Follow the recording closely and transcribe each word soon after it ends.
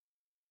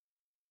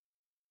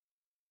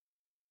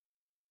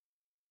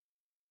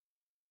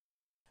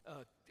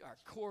our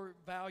core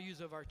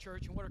values of our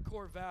church. And what are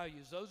core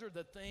values? Those are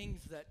the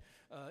things that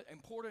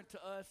important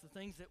to us, the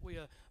things that we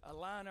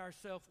align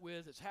ourselves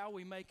with. It's how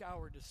we make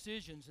our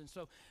decisions. And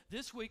so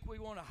this week I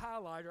want to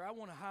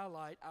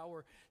highlight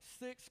our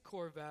sixth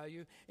core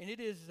value, and it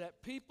is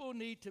that people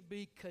need to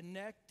be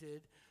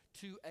connected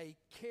to a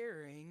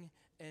caring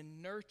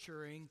and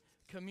nurturing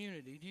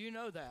community. Do you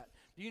know that?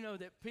 Do you know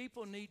that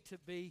people need to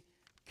be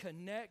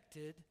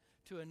connected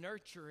to a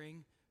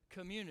nurturing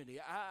community?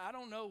 I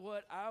don't know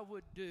what I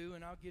would do,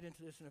 and I'll get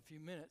into this in a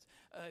few minutes,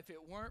 if it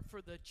weren't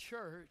for the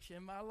church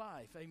in my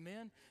life.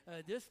 Amen?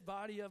 This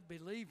body of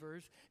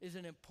believers is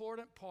an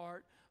important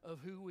part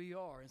of who we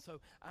are. And so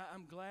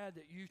I'm glad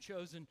that you've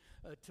chosen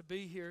to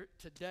be here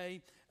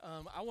today.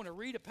 I want to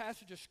read a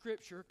passage of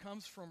Scripture. It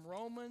comes from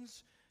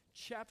Romans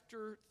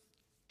chapter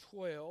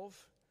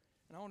 12,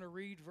 and I want to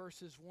read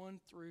verses 1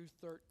 through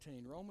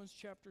 13. Romans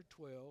chapter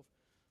 12,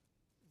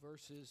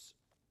 verses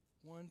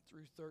 1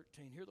 through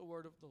 13. Hear the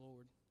word of the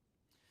Lord.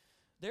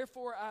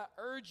 Therefore, I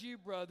urge you,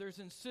 brothers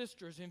and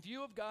sisters, in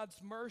view of God's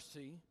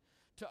mercy,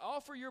 to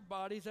offer your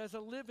bodies as a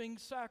living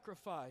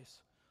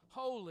sacrifice,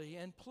 holy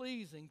and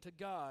pleasing to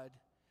God.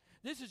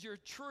 This is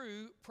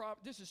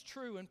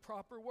true and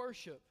proper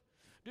worship.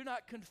 Do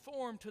not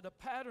conform to the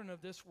pattern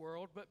of this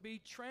world, but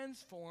be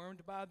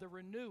transformed by the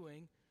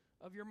renewing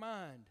of your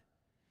mind.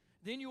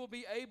 Then you will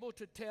be able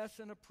to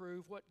test and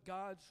approve what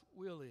God's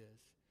will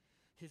is,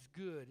 His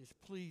good, His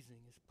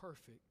pleasing, His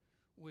perfect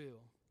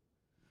will.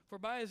 For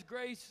by His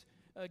grace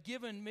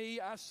given me,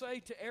 I say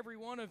to every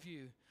one of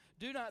you,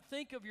 do not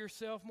think of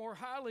yourself more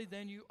highly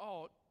than you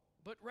ought,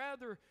 but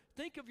rather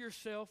think of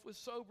yourself with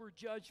sober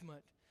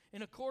judgment,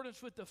 in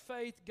accordance with the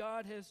faith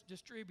God has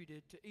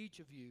distributed to each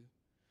of you.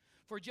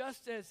 For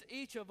just as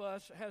each of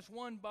us has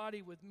one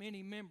body with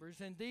many members,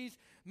 and these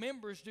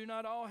members do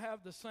not all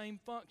have the same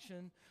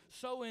function,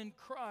 so in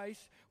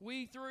Christ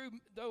we,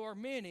 though are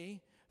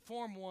many,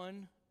 form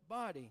one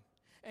body,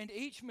 and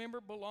each member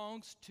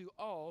belongs to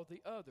all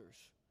the others.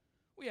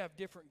 We have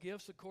different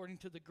gifts according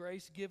to the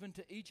grace given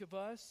to each of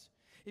us.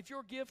 If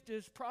your gift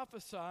is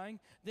prophesying,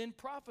 then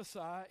prophesy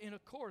in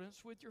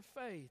accordance with your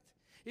faith.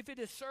 If it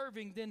is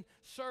serving, then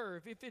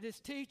serve. If it is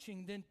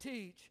teaching, then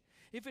teach.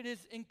 If it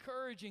is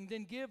encouraging,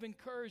 then give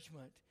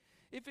encouragement.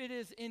 If it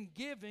is in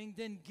giving,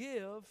 then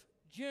give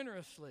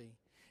generously.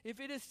 If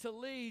it is to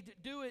lead,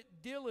 do it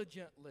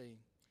diligently.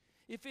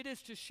 If it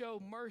is to show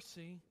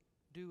mercy,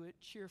 do it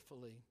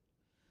cheerfully.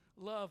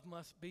 Love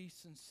must be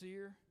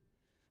sincere.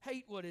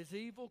 Hate what is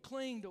evil.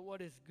 Cling to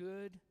what is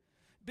good.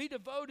 Be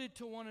devoted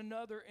to one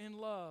another in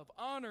love.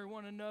 Honor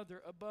one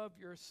another above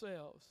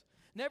yourselves.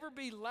 Never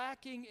be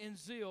lacking in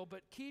zeal,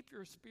 but keep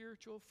your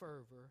spiritual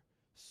fervor,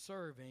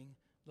 serving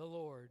the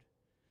Lord.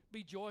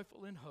 Be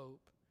joyful in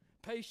hope,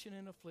 patient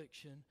in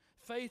affliction,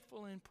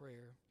 faithful in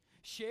prayer.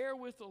 Share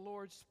with the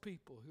Lord's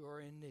people who are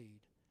in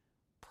need.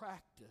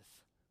 Practice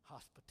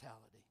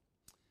hospitality.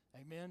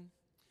 Amen.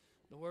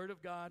 The word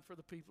of God for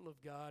the people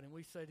of God, and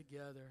we say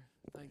together,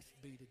 thanks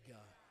be to God.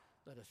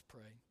 Let us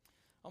pray.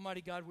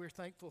 Almighty God, we're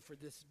thankful for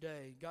this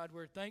day. God,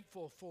 we're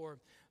thankful for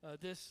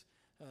this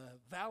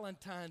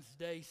Valentine's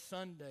Day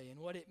Sunday and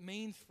what it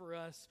means for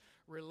us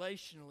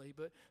relationally.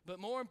 But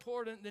more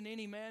important than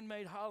any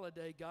man-made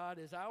holiday, God,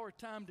 is our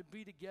time to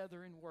be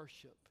together in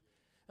worship.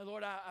 And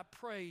Lord, I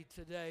pray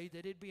today that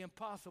it'd be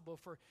impossible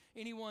for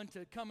anyone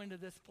to come into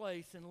this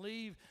place and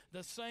leave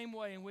the same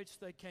way in which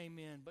they came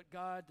in, but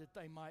God, that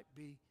they might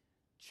be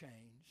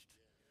changed.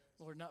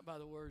 Lord, not by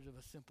the words of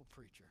a simple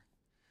preacher,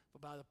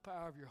 but by the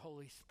power of your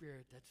Holy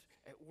Spirit that's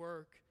at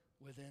work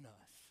within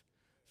us.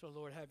 So,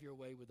 Lord, have your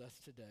way with us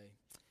today.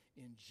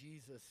 In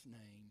Jesus'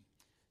 name,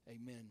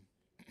 amen.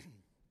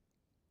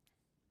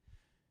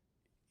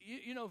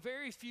 You know,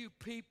 very few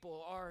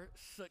people are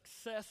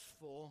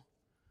successful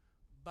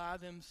by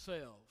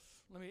themselves.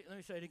 Let me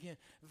say it again.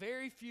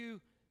 Very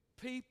few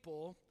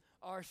people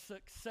are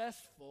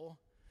successful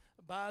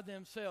by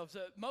themselves.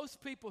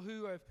 Most people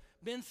who have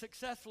been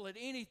successful at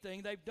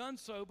anything, they've done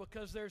so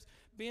because there's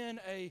been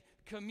a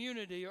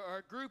community or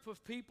a group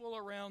of people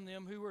around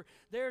them who were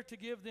there to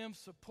give them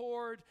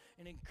support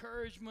and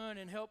encouragement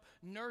and help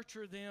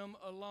nurture them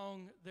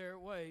along their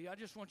way. I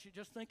just want you to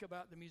just think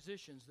about the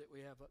musicians that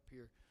we have up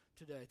here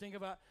today. Think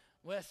about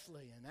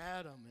Wesley and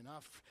Adam and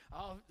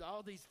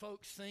all these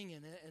folks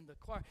singing in the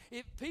choir.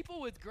 If people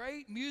with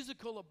great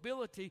musical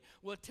ability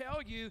will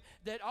tell you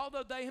that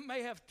although they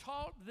may have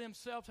taught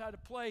themselves how to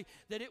play,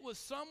 that it was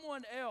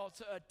someone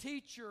else, a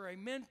teacher, a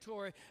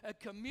mentor, a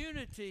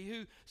community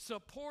who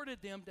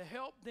supported them to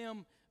help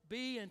them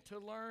be and to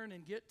learn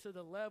and get to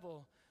the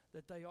level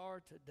that they are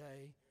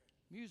today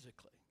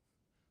musically.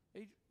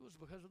 It was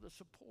because of the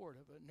support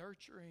of a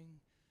nurturing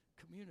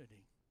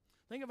community.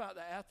 Think about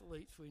the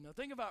athletes we know.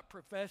 Think about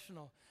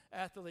professional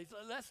athletes.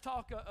 Let's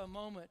talk a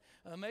moment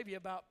maybe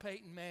about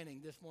Peyton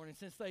Manning this morning,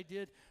 since they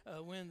did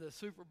win the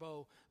Super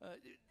Bowl.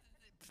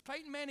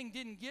 Peyton Manning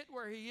didn't get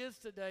where he is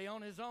today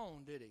on his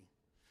own, did he?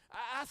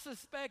 I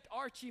suspect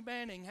Archie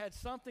Manning had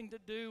something to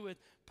do with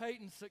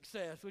Peyton's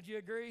success. Would you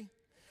agree?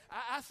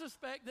 I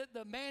suspect that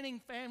the Manning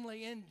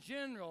family in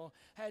general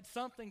had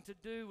something to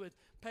do with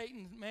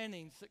Peyton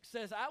Manning's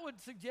success. I would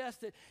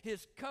suggest that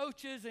his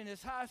coaches in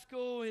his high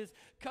school, his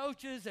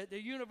coaches at the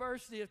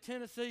University of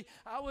Tennessee,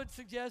 I would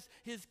suggest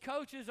his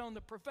coaches on the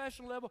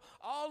professional level,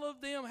 all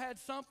of them had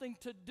something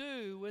to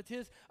do with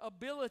his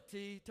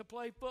ability to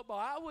play football.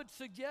 I would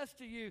suggest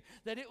to you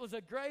that it was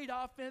a great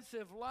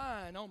offensive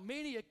line on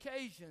many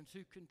occasions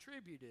who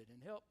contributed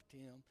and helped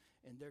him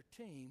and their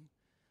team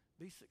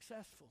be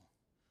successful.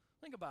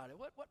 Think about it.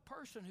 What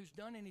person who's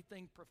done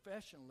anything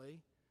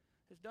professionally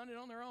has done it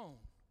on their own?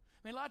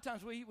 I mean, a lot of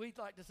times we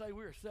like to say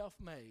we're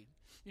self-made.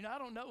 You know, I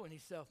don't know any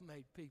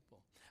self-made people.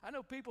 I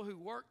know people who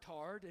worked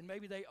hard, and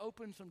maybe they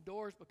opened some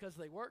doors because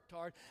they worked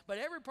hard, but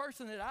every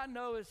person that I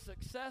know is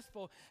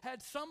successful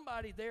had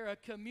somebody there, a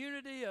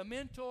community, a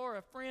mentor,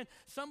 a friend,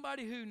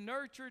 somebody who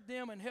nurtured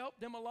them and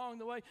helped them along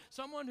the way,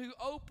 someone who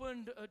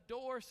opened a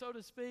door, so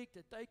to speak,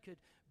 that they could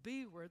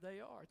be where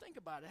they are. Think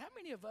about it. How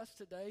many of us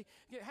today,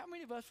 how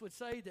many of us would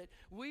say that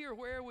we are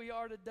where we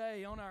are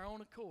today on our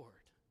own accord?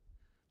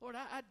 Lord,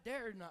 I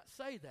dare not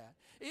say that.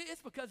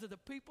 It's because of the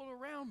people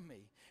around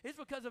me. It's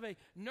because of a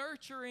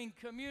nurturing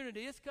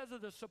community. It's because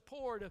of the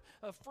support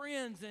of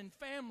friends and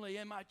family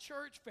and my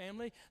church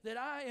family that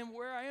I am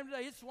where I am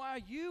today. It's why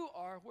you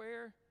are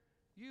where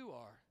you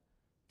are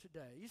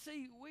today. You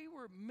see, we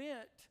were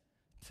meant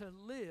to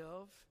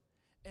live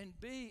and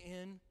be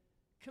in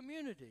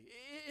community.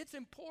 It's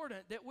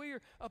important that we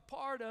are a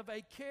part of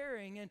a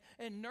caring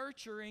and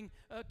nurturing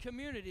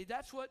community.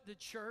 That's what the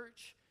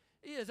church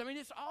is. I mean,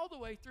 it's all the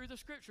way through the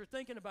scripture.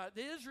 Thinking about it,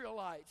 the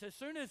Israelites, as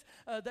soon as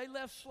they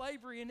left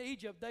slavery in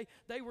Egypt,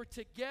 they were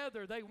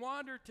together. They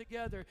wandered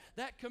together.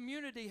 That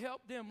community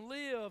helped them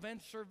live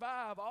and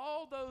survive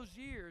all those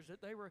years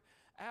that they were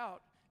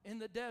out in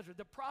the desert.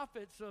 The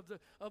prophets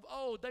of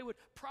old, they would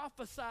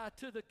prophesy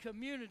to the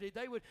community.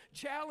 They would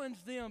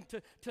challenge them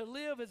to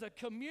live as a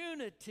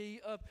community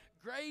of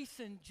grace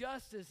and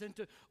justice and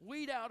to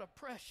weed out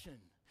oppression.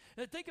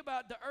 And think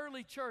about the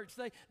early church.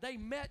 They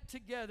met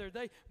together.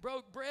 They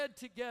broke bread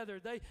together.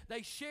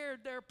 They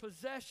shared their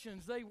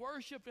possessions. They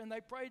worshiped and they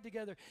prayed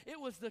together. It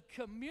was the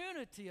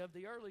community of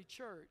the early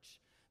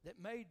church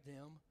that made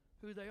them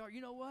who they are.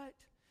 You know what?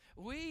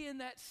 We, in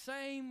that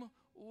same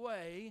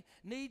way,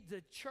 need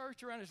the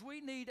church around us. We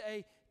need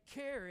a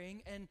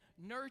caring and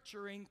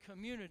nurturing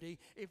community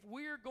if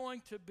we're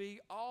going to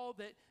be all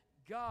that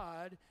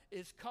God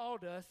has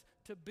called us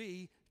to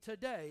be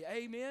today.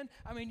 Amen?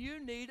 I mean,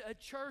 you need a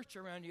church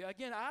around you.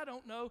 Again, I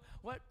don't know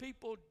what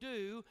people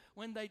do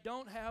when they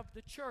don't have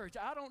the church.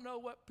 I don't know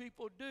what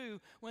people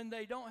do when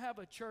they don't have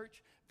a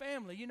church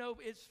family. You know,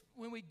 it's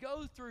when we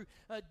go through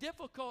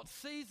difficult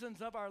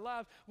seasons of our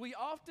lives, we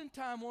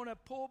oftentimes want to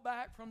pull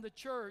back from the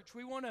church.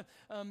 We want to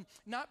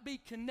not be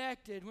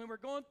connected. When we're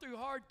going through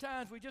hard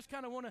times, we just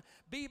kind of want to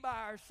be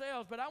by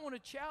ourselves. But I want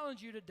to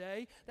challenge you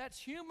today. That's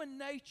human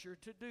nature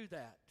to do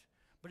that.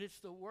 But it's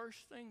the worst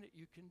thing that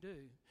you can do.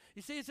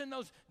 You see, it's in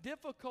those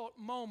difficult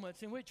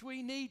moments in which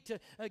we need to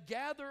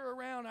gather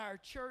around our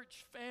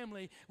church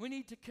family. We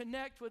need to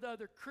connect with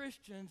other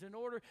Christians in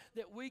order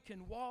that we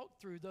can walk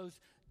through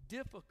those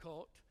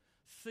difficult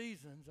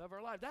seasons of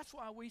our life. That's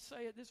why we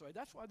say it this way.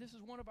 That's why this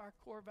is one of our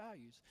core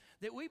values,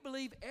 that we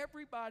believe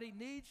everybody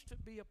needs to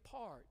be a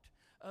part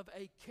of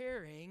a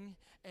caring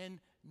and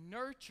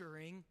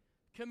nurturing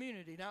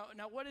community. Now,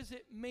 what does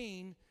it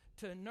mean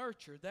to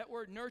nurture? That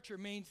word nurture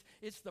means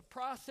it's the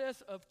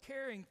process of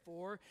caring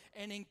for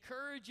and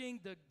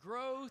encouraging the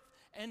growth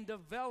and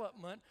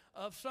development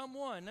of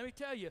someone. Let me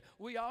tell you,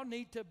 we all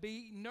need to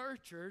be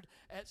nurtured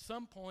at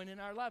some point in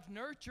our life.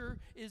 Nurture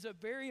is a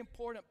very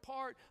important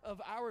part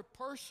of our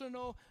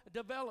personal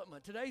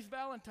development. Today's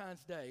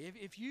Valentine's Day.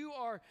 If you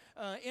are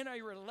in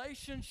a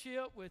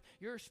relationship with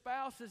your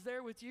spouse is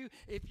there with you,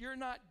 if you're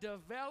not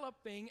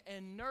developing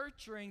and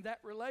nurturing that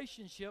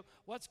relationship,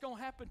 what's going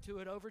to happen to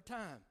it over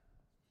time?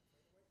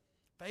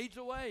 Fades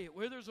away, it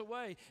withers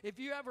away. If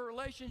you have a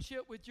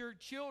relationship with your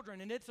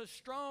children and it's a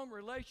strong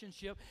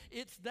relationship,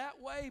 it's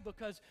that way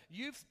because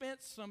you've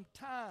spent some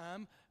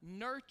time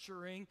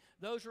nurturing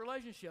those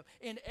relationships.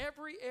 In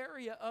every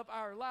area of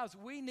our lives,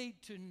 we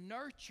need to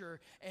nurture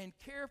and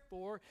care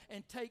for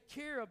and take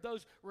care of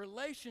those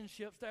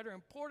relationships that are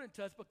important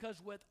to us,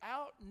 because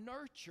without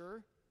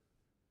nurture,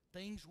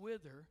 things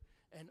wither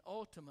and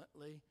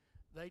ultimately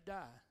they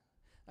die.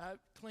 I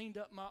cleaned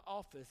up my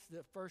office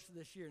the first of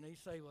this year, and they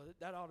say, well,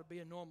 that ought to be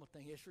a normal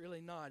thing. It's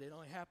really not. It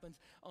only happens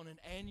on an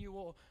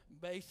annual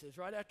basis.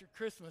 Right after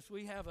Christmas,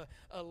 we have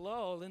a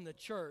lull in the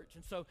church.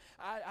 And so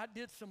I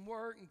did some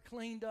work and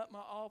cleaned up my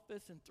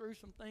office and threw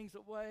some things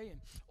away and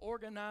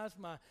organized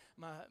my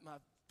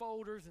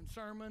folders and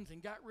sermons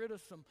and got rid of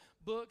some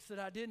books that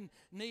I didn't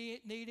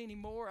need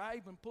anymore. I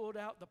even pulled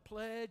out the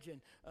pledge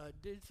and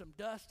did some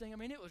dusting. I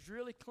mean, it was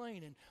really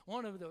clean. And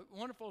one of the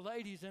wonderful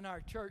ladies in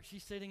our church,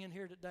 she's sitting in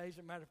here today, as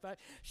a matter of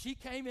fact, she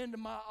came into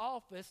my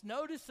office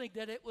noticing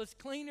that it was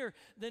cleaner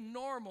than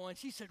normal. And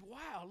she said,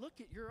 wow, look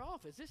at your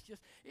office.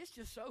 It's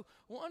just so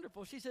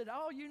wonderful. She said,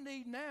 all you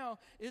need now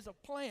is a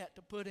plant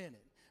to put in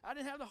it. I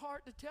didn't have the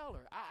heart to tell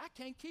her. I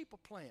can't keep a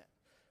plant.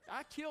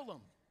 I kill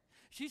them.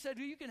 She said,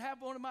 well, you can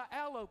have one of my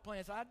aloe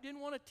plants. I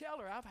didn't want to tell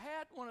her. I've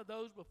had one of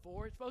those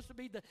before. It's supposed to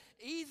be the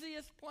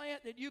easiest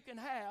plant that you can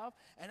have,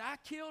 and I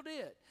killed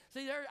it.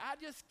 See, I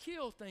just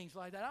kill things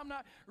like that. I'm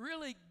not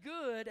really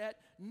good at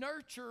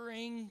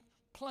nurturing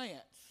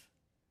plants.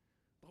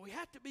 But we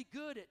have to be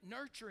good at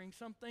nurturing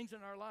some things in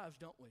our lives,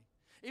 don't we?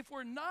 If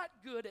we're not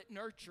good at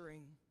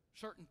nurturing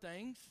certain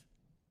things,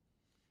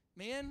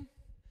 men,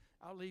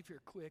 I'll leave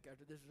here quick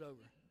after this is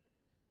over.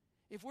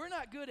 If we're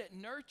not good at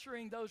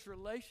nurturing those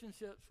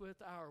relationships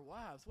with our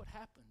wives, what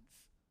happens?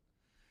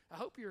 I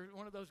hope you're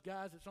one of those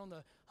guys that's on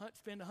the hunt,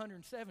 spend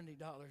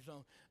 $170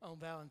 on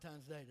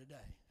Valentine's Day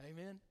today.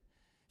 Amen?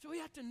 So we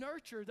have to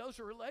nurture those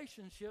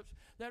relationships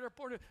that are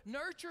important.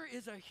 Nurture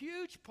is a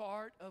huge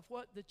part of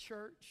what the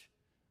church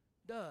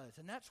does.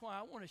 And that's why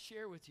I want to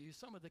share with you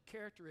some of the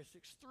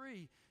characteristics,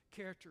 3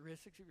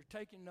 characteristics, if you're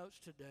taking notes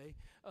today,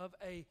 of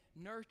a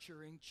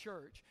nurturing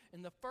church.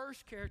 And the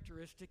first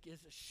characteristic is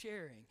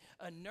sharing.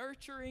 A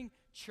nurturing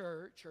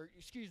church,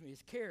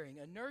 is caring.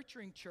 A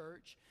nurturing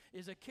church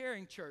is a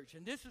caring church.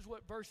 And this is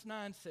what verse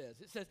 9 says.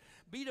 It says,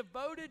 be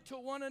devoted to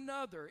one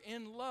another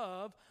in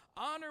love,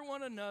 honor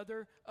one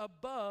another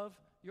above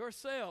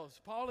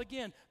yourselves. Paul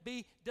again,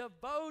 be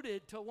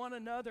devoted to one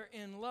another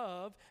in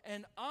love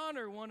and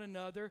honor one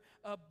another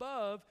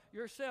above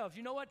yourselves.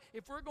 You know what?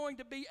 If we're going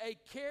to be a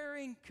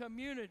caring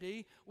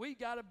community, we've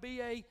got to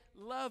be a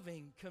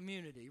loving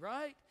community,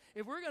 right?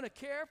 If we're going to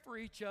care for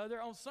each other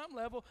on some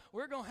level,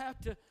 we're going to have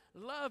to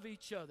love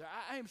each other.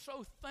 I am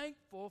so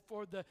thankful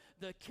for the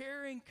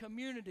caring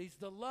communities,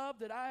 the love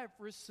that I have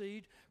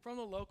received from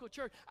the local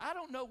church. I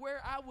don't know where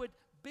I would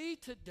be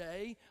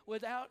today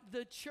without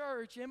the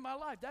church in my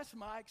life. That's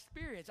my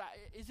experience.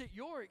 Is it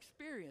your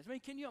experience? I mean,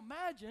 can you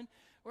imagine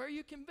where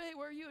you can be,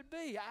 where you would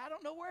be? I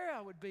don't know where I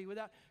would be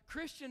without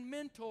Christian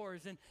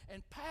mentors and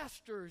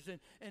pastors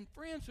and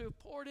friends who have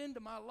poured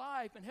into my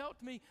life and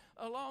helped me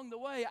along the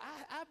way.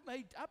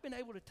 I've been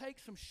able to take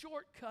some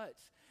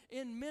shortcuts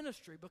in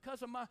ministry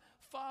because of my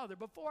father.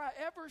 Before I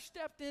ever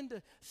stepped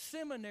into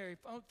seminary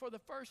for the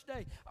first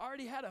day, I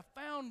already had a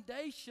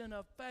foundation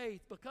of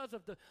faith because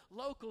of the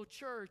local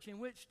church in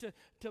which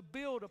to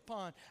build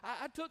upon.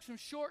 I took some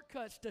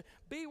shortcuts to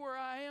be where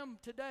I am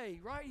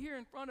today, right here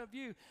in front of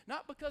you,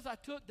 not because I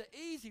took the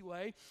easy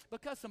way,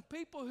 because some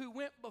people who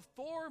went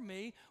before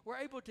me were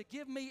able to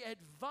give me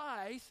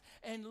advice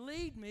and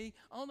lead me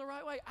on the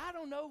right way. I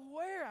don't know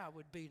where I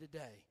would be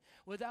today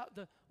without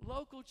the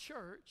local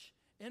church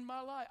in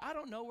my life. I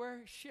don't know where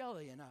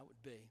Shelley and I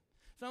would be.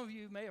 Some of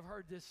you may have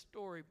heard this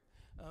story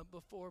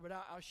before, but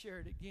I'll share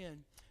it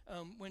again.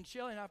 When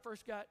Shelley and I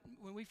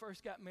when we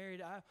first got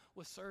married, I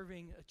was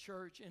serving a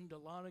church in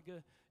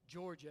Dahlonega,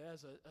 Georgia,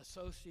 as an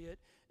associate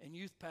and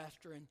youth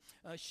pastor.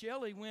 And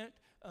Shelley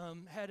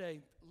had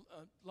a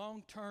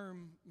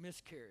long-term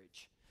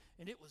miscarriage,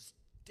 and it was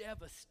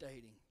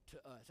devastating to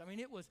us. I mean,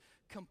 it was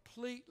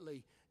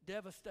completely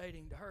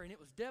devastating to her, and it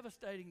was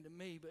devastating to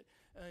me. But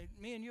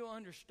me and you'll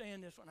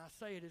understand this when I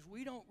say it, is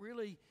we don't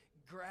really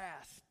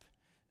grasp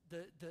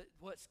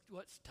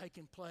what's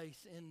taking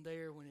place in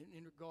there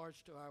in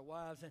regards to our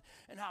wives.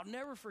 And I'll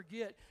never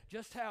forget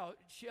just how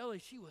Shelley,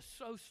 she was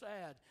so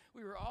sad.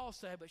 We were all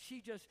sad, but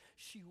she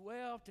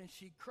wept and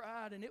she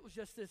cried, and it was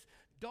just this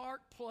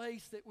dark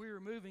place that we were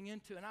moving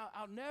into. And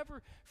I'll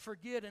never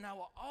forget, and I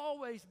will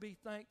always be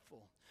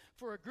thankful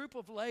for a group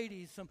of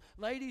ladies, some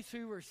ladies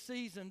who were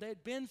seasoned.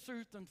 They'd been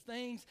through some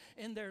things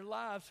in their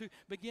lives who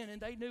began,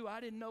 and they knew I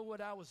didn't know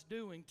what I was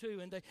doing too.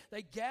 And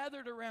they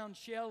gathered around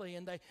Shelley,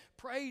 and they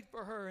prayed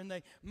for her, and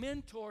they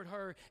mentored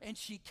her, and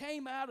she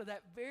came out of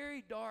that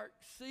very dark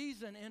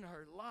season in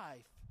her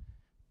life,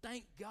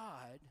 thank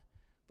God,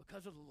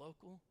 because of the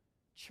local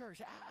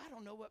church. I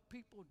don't know what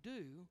people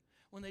do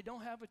when they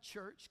don't have a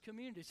church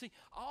community. See,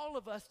 all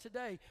of us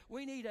today,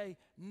 we need a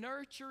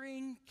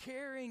nurturing,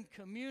 caring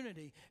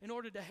community in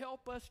order to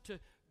help us to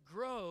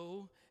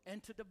grow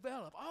and to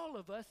develop. All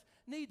of us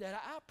need that.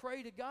 I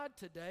pray to God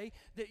today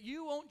that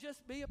you won't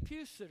just be a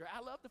pew sitter. I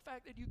love the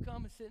fact that you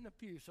come and sit in a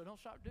pew, so don't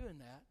stop doing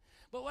that.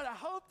 But what I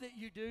hope that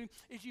you do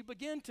is you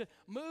begin to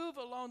move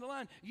along the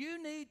line.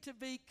 You need to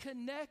be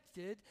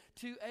connected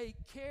to a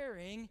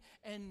caring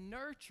and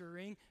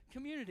nurturing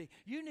community.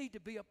 You need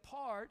to be a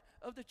part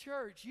of the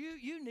church.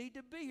 You need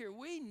to be here.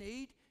 We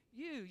need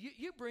you.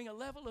 You bring a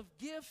level of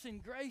gifts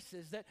and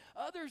graces that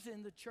others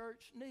in the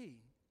church need.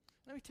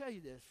 Let me tell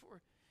you this.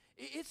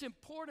 It's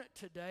important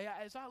today,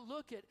 as I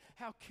look at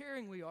how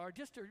caring we are,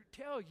 just to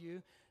tell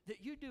you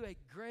that you do a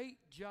great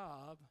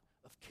job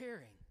of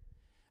caring.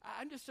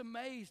 I'm just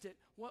amazed at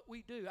what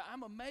we do.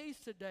 I'm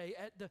amazed today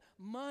at the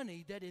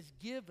money that is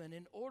given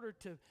in order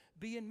to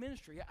be in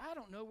ministry. I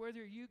don't know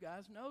whether you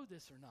guys know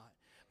this or not,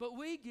 but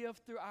we give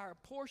through our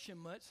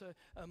apportionments,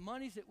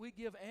 monies that we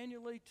give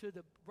annually to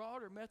the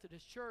broader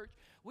Methodist Church.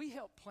 We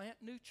help plant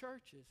new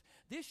churches.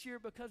 This year,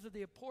 because of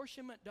the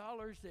apportionment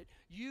dollars that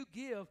you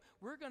give,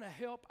 we're going to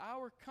help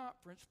our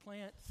conference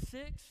plant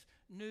 6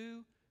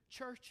 new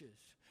churches.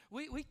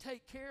 We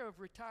take care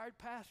of retired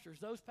pastors,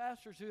 those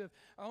pastors who are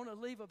on a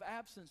leave of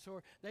absence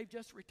or they've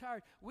just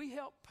retired. We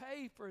help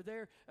pay for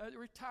their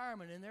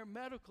retirement and their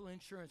medical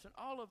insurance and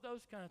all of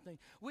those kind of things.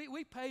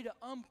 We pay to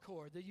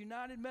UMCOR, the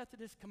United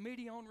Methodist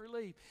Committee on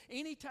Relief.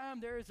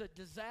 Anytime there is a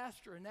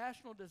disaster, a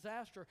national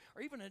disaster,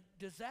 or even a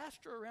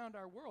disaster around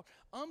our world,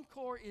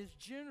 UMCOR is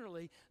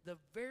generally the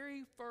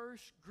very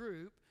first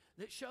group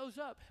that shows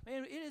up.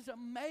 Man, it is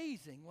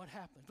amazing what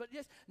happens. But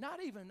just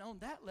not even on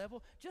that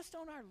level, just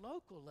on our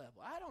local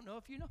level. I don't know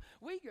if you know,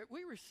 we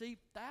receive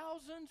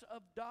thousands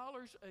of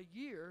dollars a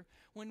year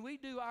when we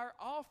do our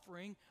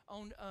offering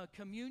on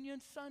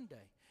Communion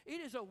Sunday. It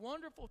is a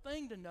wonderful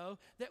thing to know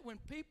that when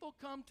people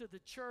come to the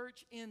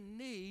church in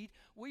need,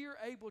 we are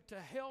able to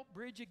help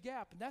bridge a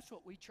gap. And that's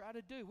what we try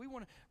to do. We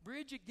want to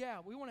bridge a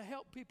gap. We want to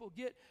help people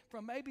get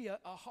from maybe a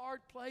hard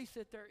place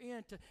that they're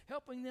in to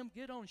helping them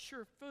get on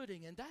sure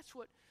footing. And that's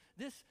what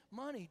this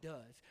money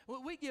does.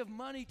 Well, we give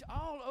money to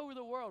all over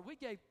the world. We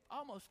gave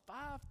almost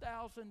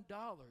 $5,000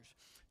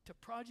 to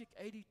Project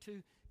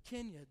 82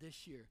 Kenya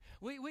this year.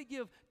 We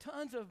give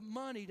tons of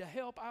money to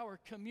help our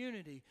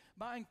community,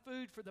 buying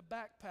food for the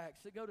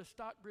backpacks that go to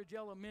Stockbridge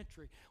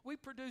Elementary. We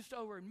produced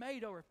and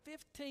made over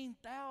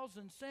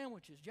 15,000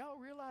 sandwiches. Y'all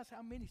realize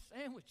how many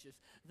sandwiches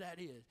that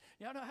is?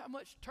 Y'all know how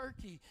much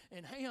turkey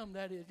and ham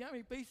that is? How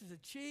many pieces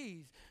of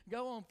cheese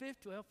go on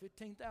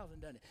 15,000,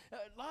 doesn't it?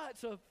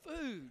 Lots of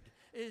food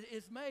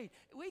is made.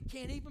 We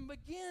can't even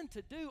begin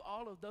to do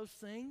all of those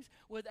things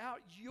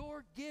without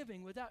your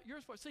giving, without your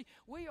support. See,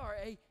 we are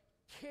a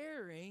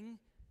caring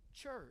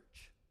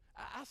church.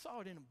 I saw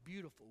it in a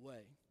beautiful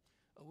way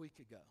a week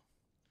ago.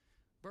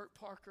 Bert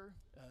Parker,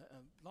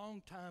 a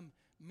longtime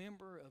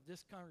member of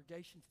this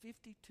congregation,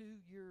 52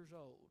 years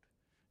old,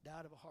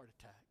 died of a heart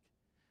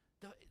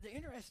attack. The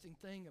interesting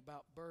thing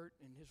about Bert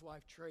and his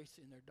wife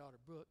Tracy and their daughter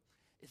Brooke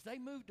is they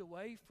moved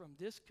away from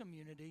this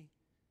community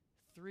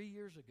 3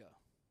 years ago.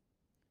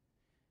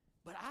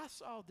 But I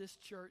saw this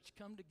church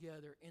come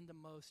together in the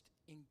most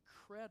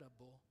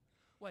incredible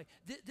way.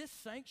 This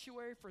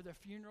sanctuary for the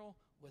funeral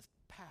was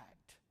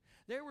packed.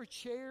 There were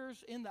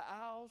chairs in the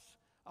aisles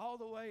all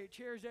the way,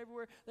 chairs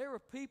everywhere. There were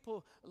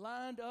people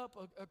lined up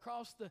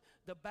across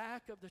the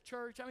back of the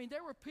church. I mean,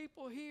 there were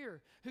people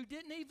here who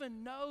didn't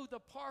even know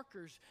the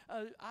Parkers.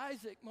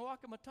 Isaac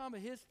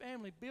Mwakamatama, his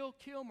family, Bill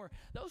Kilmer.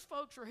 Those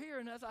folks were here,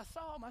 and as I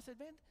saw them, I said,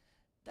 man,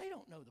 they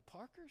don't know the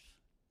Parkers.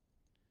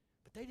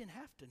 But they didn't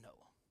have to know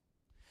them.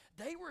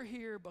 They were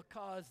here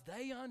because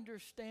they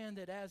understand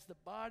that as the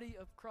body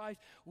of Christ,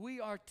 we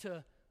are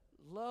to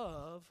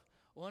love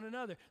one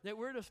another, that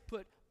we're to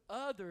put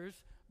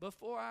others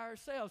before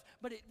ourselves.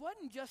 But it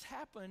wasn't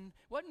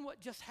what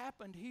just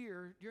happened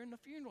here during the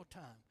funeral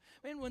time.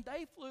 I mean, when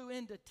they flew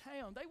into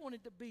town, they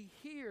wanted to be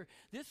here.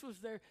 This was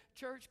their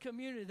church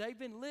community. They've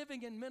been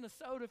living in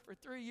Minnesota for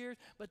 3 years,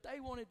 but they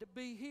wanted to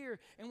be here.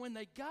 And when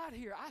they got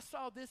here, I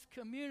saw this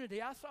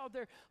community. I saw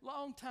their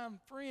longtime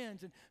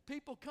friends and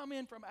people come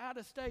in from out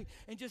of state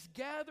and just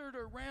gathered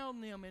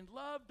around them and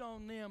loved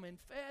on them and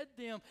fed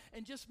them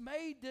and just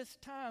made this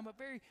time a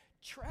very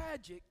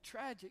tragic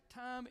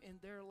time in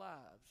their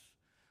lives.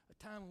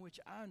 A time in which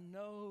I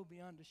know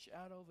beyond a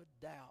shadow of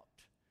a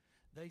doubt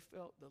they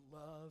felt the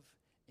love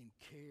and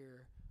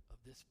care of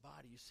this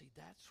body. You see,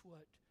 that's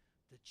what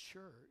the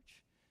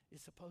church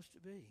is supposed to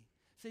be.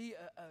 See,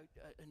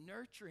 a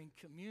nurturing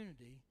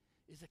community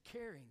is a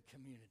caring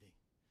community.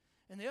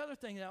 And the other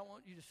thing that I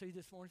want you to see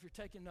this morning, if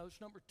you're taking notes,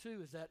 number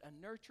 2, is that a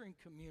nurturing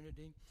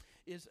community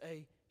is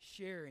a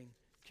sharing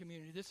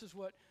community. This is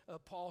what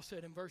Paul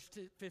said in verse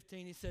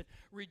 15. He said,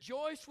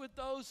 "Rejoice with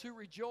those who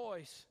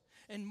rejoice,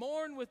 and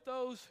mourn with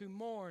those who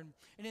mourn."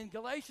 And in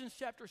Galatians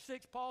chapter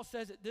 6, Paul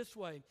says it this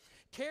way: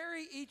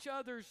 "Carry each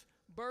other's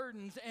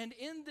burdens, and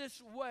in this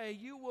way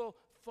you will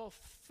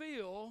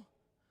fulfill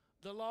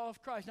the law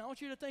of Christ." Now, I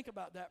want you to think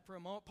about that for a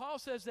moment. Paul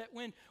says that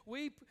when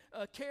we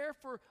care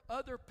for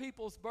other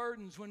people's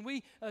burdens, when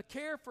we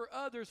care for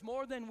others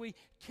more than we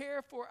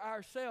care for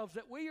ourselves,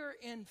 that we are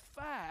in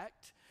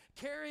fact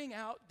carrying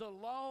out the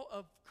law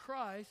of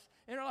Christ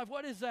in our life.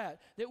 What is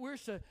that? That we're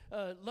to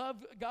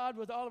love God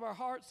with all of our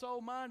heart, soul,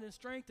 mind, and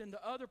strength. And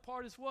the other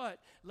part is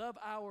what? Love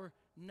our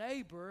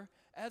neighbor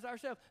as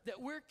ourselves.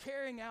 That we're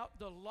carrying out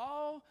the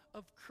law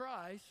of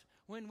Christ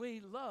when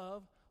we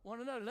love one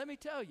another. Let me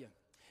tell you,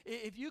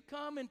 if you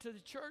come into the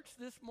church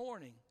this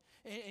morning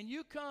and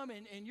you come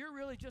and you're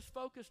really just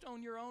focused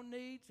on your own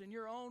needs and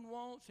your own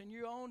wants and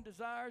your own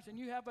desires, and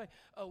you have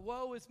a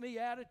woe is me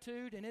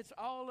attitude, and it's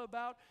all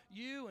about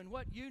you and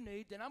what you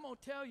need, then I'm going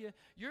to tell you,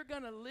 you're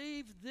going to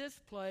leave this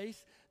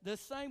place the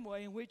same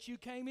way in which you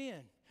came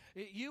in.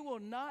 You will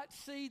not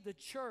see the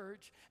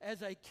church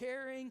as a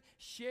caring,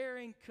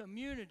 sharing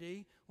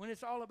community when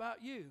it's all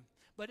about you.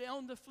 But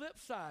on the flip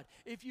side,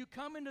 if you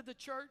come into the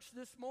church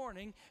this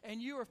morning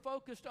and you are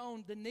focused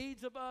on the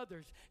needs of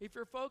others, if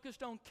you're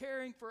focused on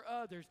caring for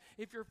others,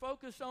 if you're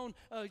focused on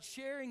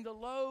sharing the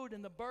load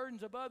and the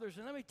burdens of others,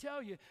 and let me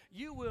tell you,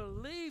 you will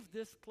leave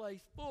this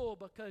place full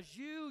because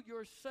you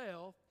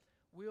yourself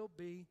will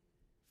be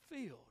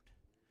filled.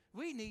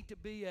 We need to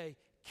be a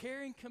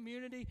caring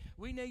community.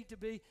 We need to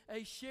be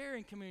a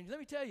sharing community. Let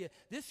me tell you,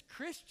 this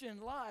Christian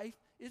life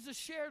is a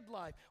shared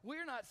life.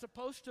 We're not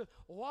supposed to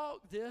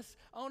walk this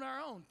on our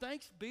own.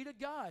 Thanks be to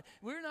God.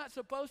 We're not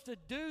supposed to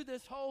do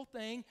this whole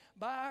thing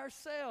by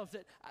ourselves.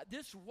 That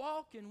this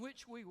walk in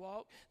which we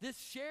walk, this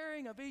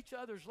sharing of each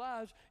other's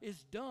lives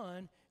is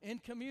done in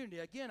community.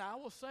 Again, I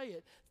will say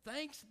it.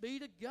 Thanks be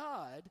to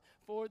God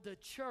for the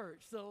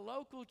church, the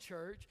local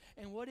church,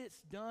 and what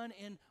it's done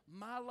in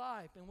my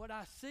life and what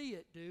I see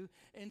it do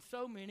in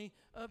so many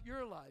of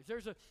your lives.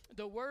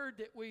 The word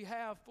that we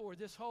have for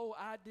this whole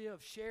idea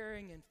of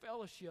sharing and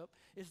fellowship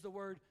is the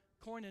word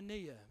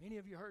koinonia. Any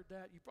of you heard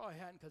that? You probably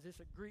hadn't, because it's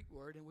a Greek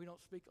word and we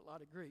don't speak a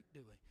lot of Greek, do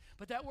we?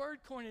 But that word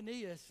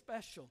koinonia is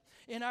special.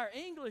 In our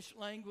English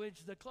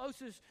language, the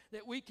closest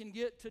that we can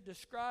get to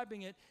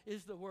describing it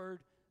is the word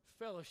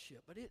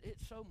fellowship. But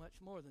it's so much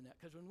more than that,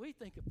 because when we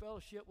think of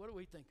fellowship, what do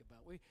we think about?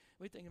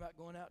 We think about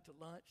going out to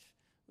lunch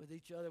with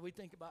each other. We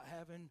think about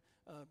having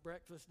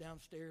breakfast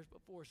downstairs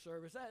before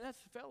service. That's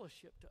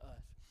fellowship to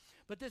us.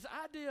 But this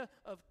idea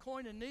of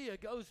koinonia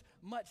goes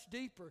much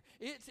deeper.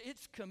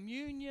 It's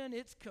communion,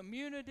 it's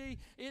community,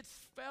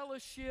 it's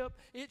fellowship,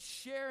 it's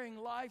sharing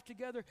life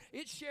together.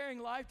 It's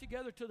sharing life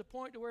together to the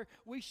point to where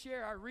we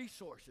share our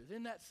resources.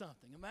 Isn't that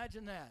something?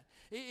 Imagine that.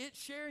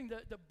 It's sharing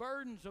the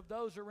burdens of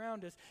those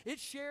around us.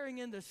 It's sharing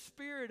in the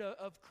spirit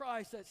of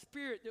Christ, that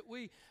spirit that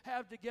we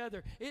have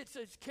together. It's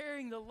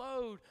carrying the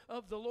load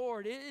of the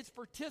Lord. It's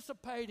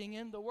participating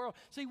in the world.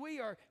 See, we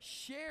are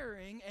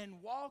sharing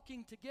and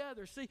walking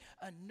together. See,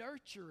 a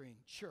nurturing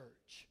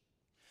church.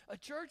 A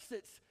church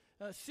that's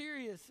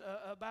serious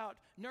about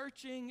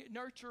nurturing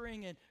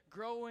and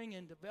growing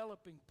and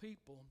developing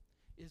people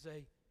is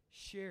a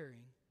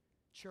sharing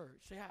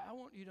church. See, I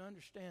want you to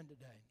understand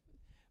today.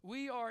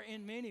 We are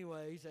in many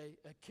ways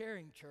a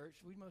caring church.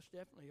 We most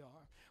definitely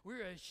are.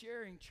 We're a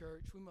sharing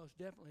church. We most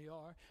definitely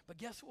are. But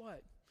guess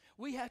what?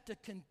 We have to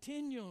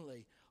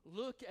continually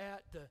look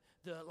at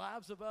the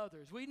lives of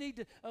others. We need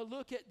to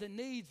look at the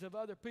needs of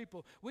other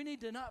people. We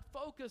need to not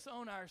focus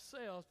on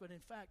ourselves, but in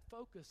fact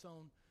focus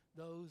on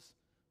those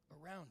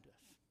around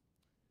us.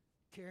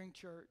 Caring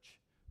church,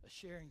 a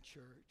sharing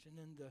church. And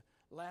then the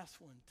last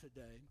one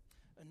today,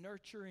 a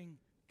nurturing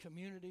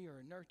community or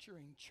a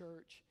nurturing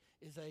church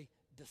is a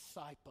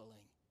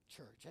discipling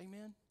church.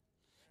 Amen?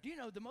 Do you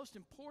know the most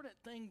important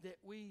thing that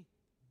we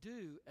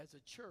do as a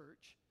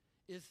church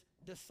is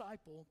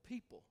disciple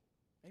people?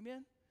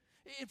 Amen?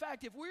 In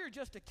fact, if we're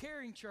just a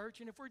caring church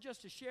and if we're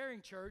just a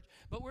sharing church,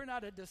 but we're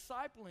not a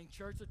discipling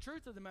church, the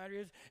truth of the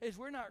matter is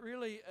we're not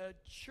really a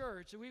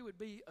church. We would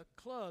be a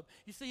club.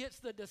 You see, it's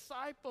the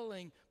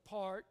discipling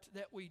part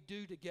that we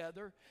do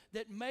together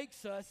that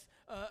makes us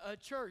a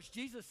church.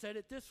 Jesus said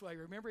it this way.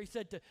 Remember, he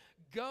said to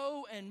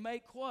go and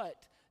make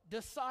what?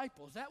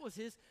 Disciples. That was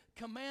his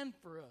command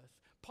for us.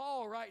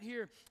 Paul, right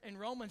here in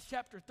Romans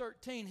chapter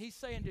 13, he's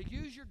saying to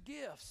use your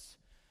gifts.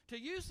 To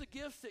use the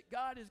gifts that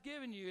God has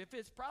given you. If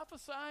it's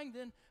prophesying,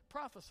 then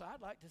prophesy.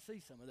 I'd like to see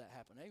some of that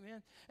happen.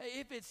 Amen.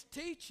 If it's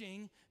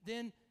teaching,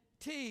 then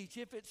teach.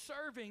 If it's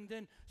serving,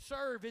 then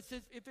serve.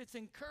 If it's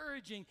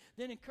encouraging,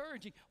 then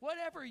encouraging.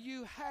 Whatever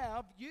you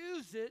have,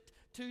 use it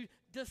to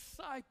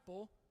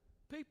disciple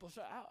people.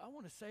 So I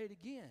want to say it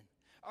again.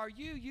 Are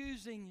you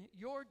using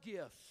your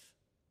gifts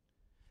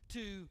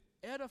to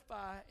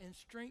edify and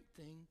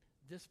strengthen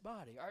this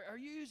body? Are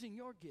you using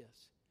your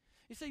gifts?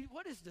 You see,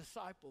 what does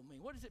disciple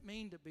mean? What does it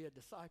mean to be a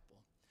disciple?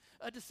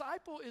 A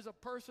disciple is a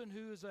person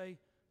who is a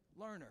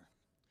learner.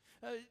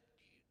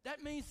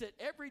 That means that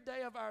every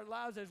day of our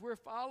lives as we're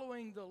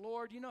following the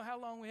Lord, you know how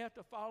long we have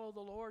to follow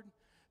the Lord?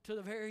 To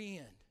the very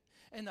end.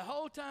 And the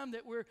whole time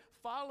that we're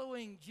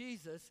following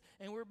Jesus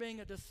and we're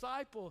being a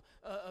disciple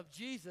of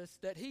Jesus,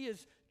 that he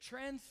is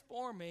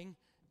transforming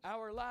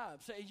our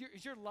lives. So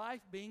is your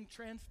life being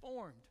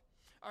transformed?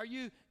 Are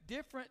you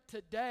different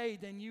today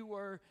than you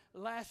were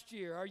last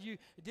year? Are you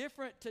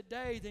different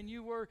today than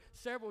you were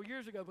several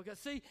years ago? Because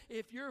see,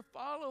 if you're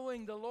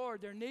following the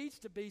Lord, there needs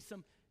to be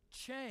some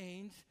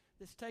change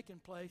that's taking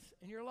place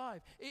in your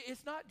life.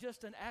 It's not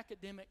just an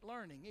academic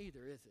learning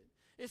either, is it?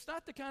 It's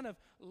not the kind of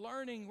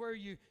learning where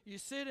you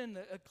sit in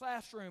a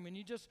classroom and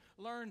you just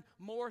learn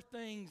more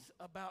things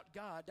about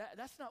God.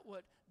 That's not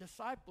what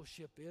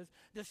discipleship is.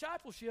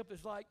 Discipleship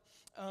is like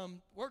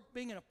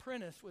being an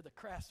apprentice with a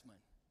craftsman,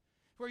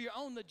 where you're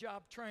on the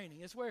job training.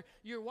 It's where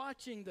you're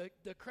watching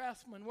the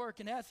craftsman work,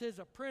 and as his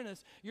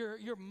apprentice,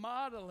 you're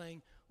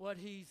modeling what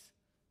he's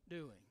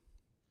doing.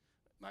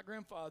 My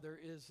grandfather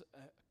is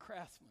a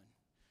craftsman,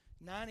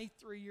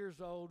 93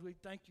 years old. We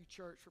thank you,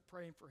 church, for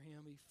praying for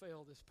him. He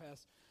fell this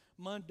past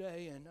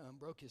Monday and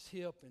broke his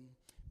hip and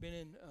been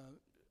in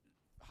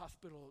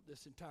hospital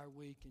this entire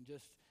week, and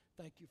just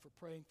thank you for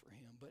praying for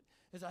him. But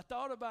as I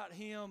thought about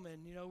him,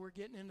 and we're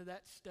getting into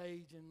that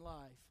stage in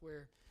life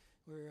where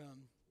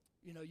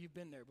you've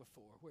been there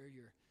before, where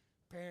your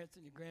parents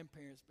and your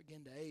grandparents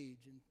begin to age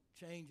and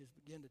changes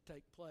begin to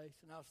take place.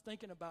 And I was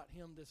thinking about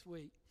him this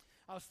week.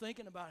 I was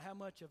thinking about how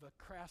much of a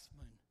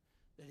craftsman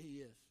that he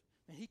is.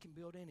 And he can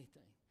build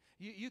anything.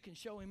 You can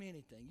show him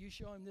anything. You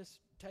show him this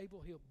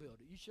table, he'll build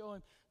it. You show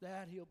him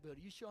that, he'll build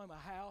it. You show him a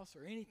house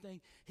or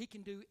anything, he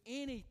can do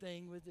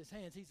anything with his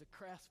hands. He's a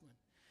craftsman.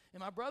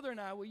 And my brother and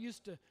I, we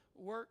used to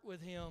work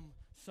with him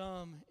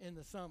some in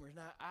the summers.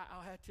 Now,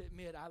 I'll have to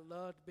admit, I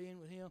loved being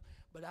with him,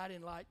 but I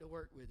didn't like to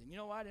work with him. You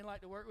know why I didn't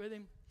like to work with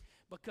him?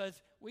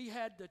 Because we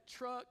had the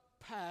truck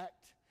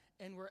packed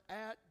and we're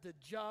at the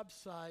job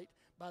site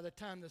by the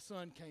time the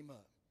sun came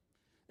up.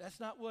 That's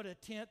not what a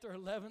 10th or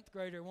 11th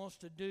grader wants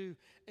to do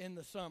in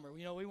the summer.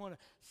 You know, we want to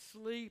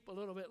sleep a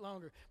little bit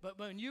longer. But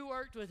when you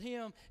worked with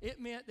him, it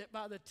meant that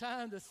by the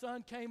time the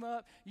sun came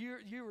up, you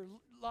were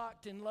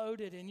locked and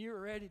loaded and you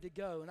were ready to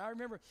go. And I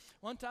remember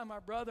one time my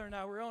brother and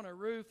I were on a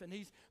roof, and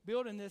he's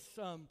building this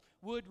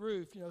wood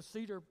roof,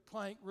 cedar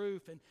plank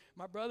roof. And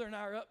my brother and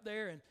I are up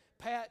there, and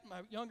Pat, my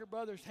younger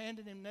brother's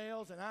handing him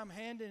nails, and I'm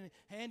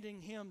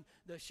handing him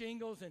the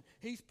shingles, and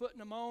he's putting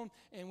them on,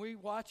 and we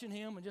watching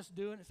him and just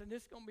doing it. And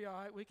this is going to be all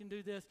right. We can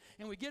do this.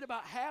 And we get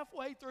about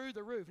halfway through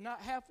the roof,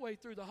 not halfway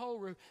through the whole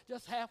roof,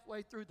 just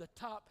halfway through the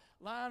top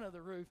line of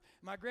the roof.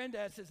 My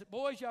granddad says,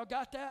 "Boys, y'all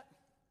got that?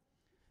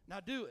 Now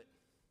do it."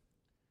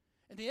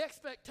 And the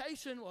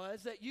expectation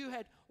was that you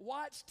had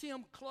watched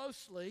him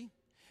closely,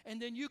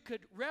 and then you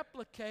could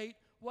replicate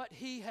what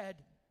he had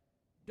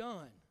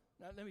done.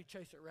 Now, let me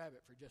chase a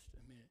rabbit for just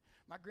a minute.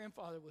 My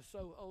grandfather was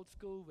so old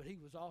school, but he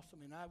was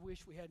awesome, and I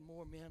wish we had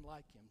more men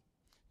like him.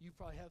 You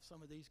probably have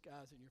some of these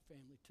guys in your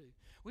family, too.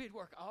 We'd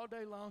work all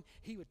day long.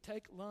 He would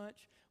take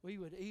lunch. We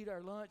would eat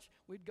our lunch.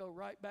 We'd go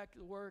right back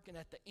to work, and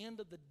at the end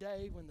of the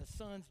day, when the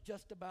sun's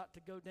just about to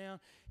go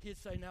down, he'd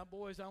say, "Now,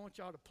 boys, I want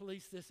y'all to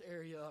police this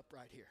area up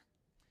right here."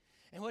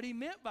 And what he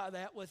meant by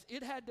that was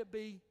it had to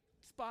be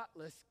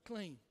spotless,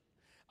 clean.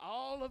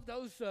 All of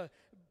those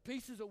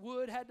pieces of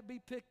wood had to be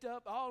picked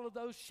up. All of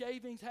those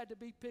shavings had to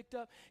be picked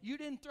up. You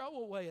didn't throw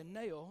away a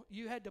nail.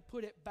 You had to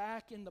put it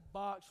back in the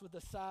box with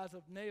the size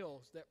of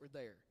nails that were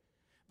there,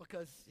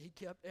 because he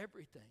kept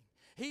everything.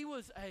 He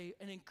was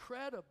an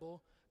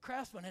incredible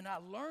craftsman, and I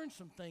learned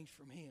some things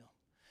from him.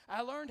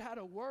 I learned how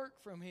to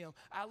work from him.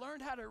 I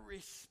learned how to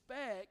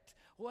respect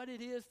what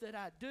it is that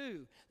I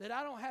do, that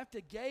I don't have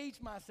to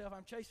gauge myself.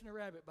 I'm chasing a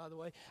rabbit, by the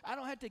way. I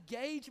don't have to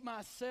gauge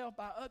myself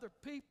by other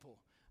people.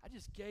 I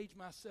just gauge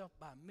myself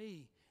by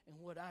me and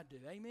what I do.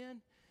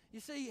 Amen? You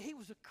see, he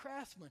was a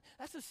craftsman.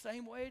 That's the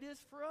same way it is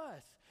for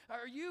us.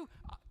 Are you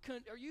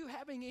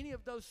having any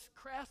of those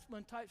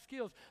craftsman type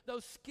skills,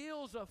 those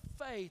skills of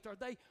faith? Are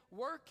they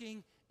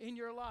working in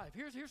your life?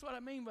 Here's what I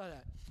mean by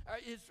that.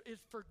 Is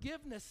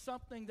forgiveness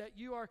something that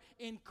you are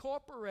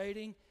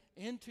incorporating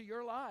into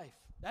your life?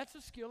 That's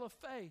a skill of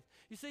faith.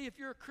 You see, if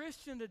you're a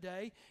Christian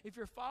today, if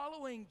you're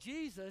following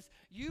Jesus,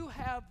 you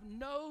have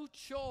no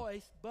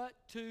choice but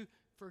to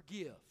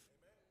forgive.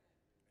 Amen.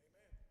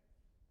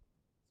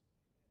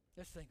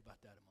 Let's think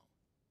about that a moment.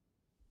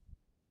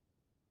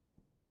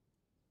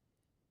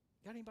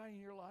 Got anybody in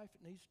your life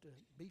that needs to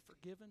be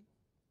forgiven?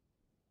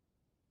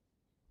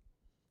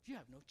 You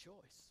have no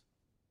choice.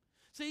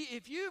 See,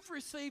 if you've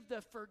received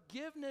the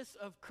forgiveness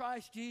of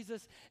Christ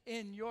Jesus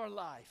in your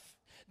life,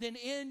 then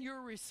in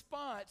your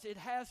response, it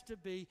has to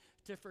be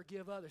to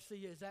forgive others.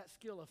 See, is that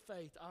skill of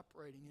faith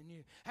operating in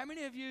you? How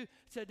many of you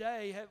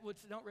today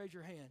don't raise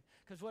your hand?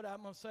 Because what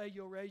I'm going to say,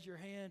 you'll raise your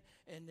hand,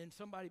 and then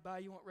somebody by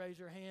you won't raise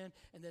their hand,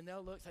 and then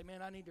they'll look and say,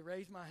 "Man, I need to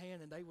raise my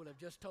hand," and they would have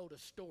just told a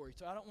story.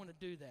 So I don't want to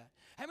do that.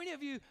 How many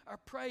of you are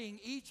praying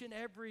each and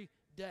every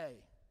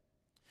day?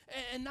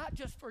 And not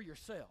just for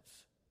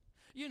yourselves.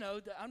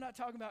 I'm not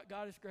talking about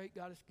God is great,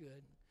 God is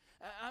good.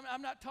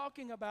 I'm not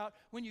talking about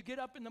when you get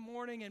up in the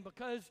morning and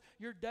because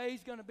your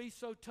day's going to be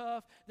so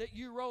tough that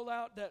you roll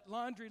out that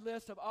laundry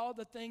list of all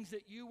the things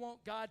that you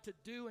want God to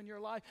do in your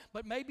life,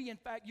 but maybe in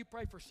fact you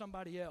pray for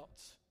somebody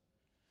else.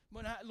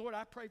 Lord,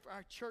 I pray for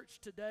our church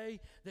today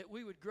that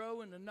we would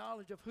grow in the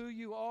knowledge of who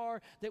you are,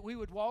 that we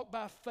would walk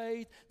by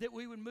faith, that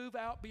we would move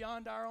out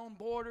beyond our own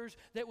borders,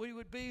 that we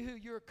would be who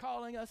you're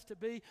calling us to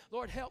be.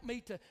 Lord, help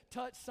me to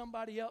touch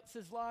somebody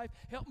else's life.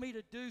 Help me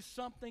to do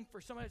something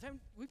for somebody else. Are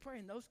we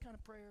praying those kind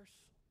of prayers?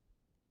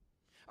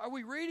 Are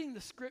we reading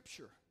the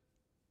Scripture?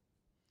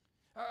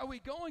 Are we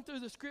going through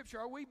the Scripture?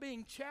 Are we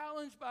being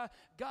challenged by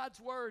God's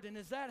Word? And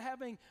is that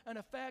having an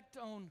effect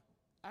on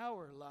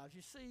our lives?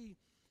 You see,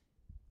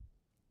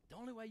 the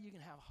only way you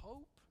can have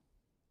hope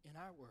in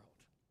our world,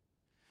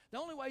 the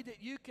only way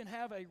that you can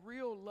have a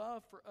real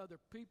love for other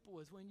people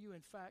is when you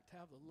in fact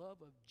have the love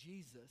of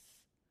Jesus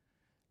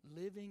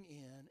living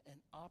in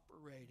and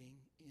operating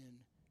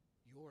in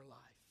your life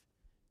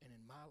and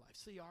in my life.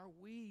 See, are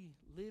we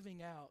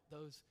living out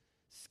those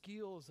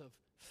skills of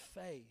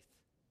faith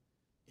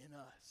in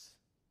us?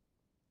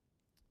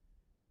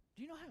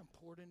 Do you know how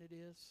important it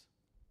is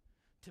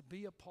to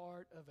be a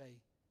part of a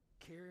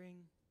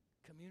caring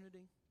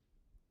community?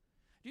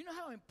 Do you know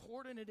how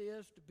important it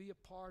is to be a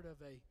part of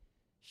a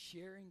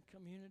sharing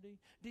community?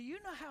 Do you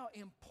know how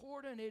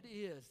important it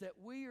is that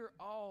we are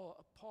all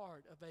a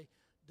part of a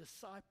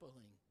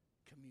discipling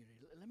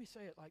community? Let me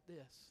say it like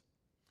this,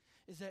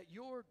 is that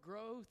your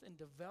growth and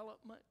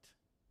development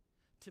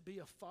to be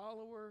a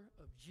follower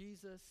of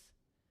Jesus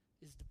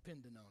is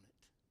dependent on it.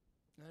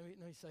 Let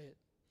me say it.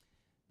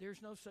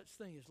 There's no such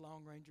thing as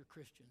Lone Ranger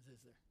Christians, is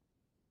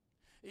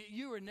there?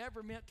 You were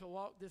never meant to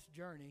walk this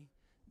journey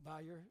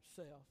by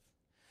yourself.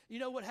 You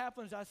know what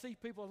happens? I see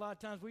people a lot of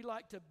times, we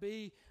like to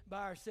be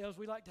by ourselves.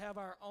 We like to have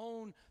our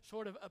own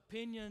sort of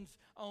opinions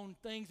on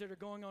things that are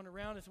going on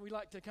around us. We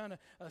like to kind of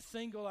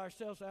single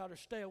ourselves out or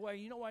stay away.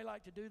 You know why I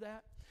like to do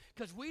that?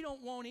 Because we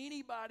don't want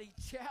anybody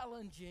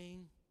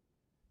challenging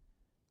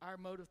our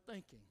mode of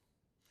thinking.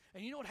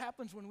 And you know what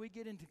happens when we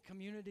get into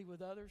community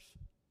with others?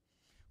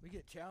 We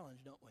get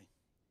challenged, don't we?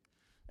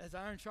 As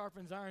iron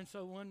sharpens iron,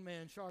 so one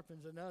man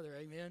sharpens another.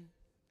 Amen.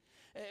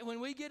 When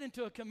we get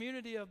into a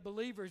community of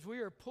believers, we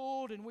are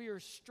pulled and we are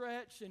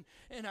stretched,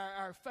 and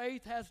our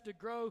faith has to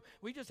grow.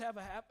 We just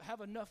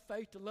have enough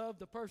faith to love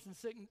the person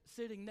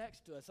sitting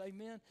next to us.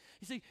 Amen.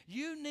 You see,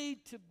 you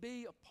need to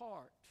be a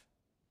part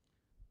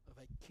of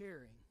a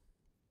caring,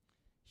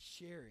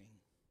 sharing,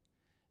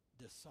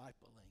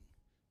 discipling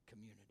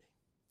community.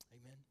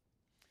 Amen.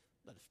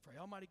 Let us pray.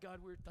 Almighty God,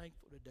 we're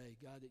thankful today,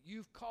 God, that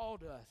you've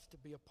called us to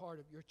be a part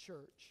of your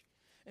church.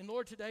 And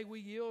Lord, today we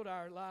yield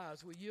our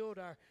lives. We yield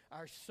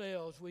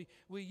ourselves. We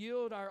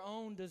yield our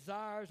own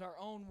desires, our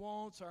own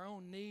wants, our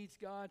own needs,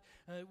 God.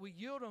 We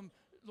yield them,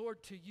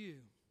 Lord, to you.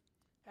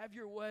 Have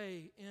your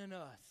way in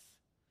us.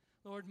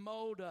 Lord,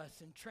 mold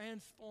us and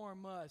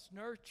transform us.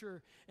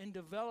 Nurture and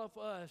develop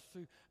us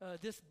through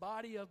this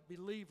body of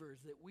believers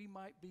that we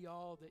might be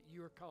all that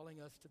you are calling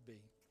us to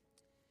be.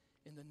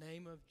 In the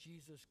name of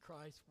Jesus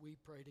Christ, we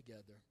pray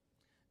together.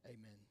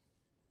 Amen.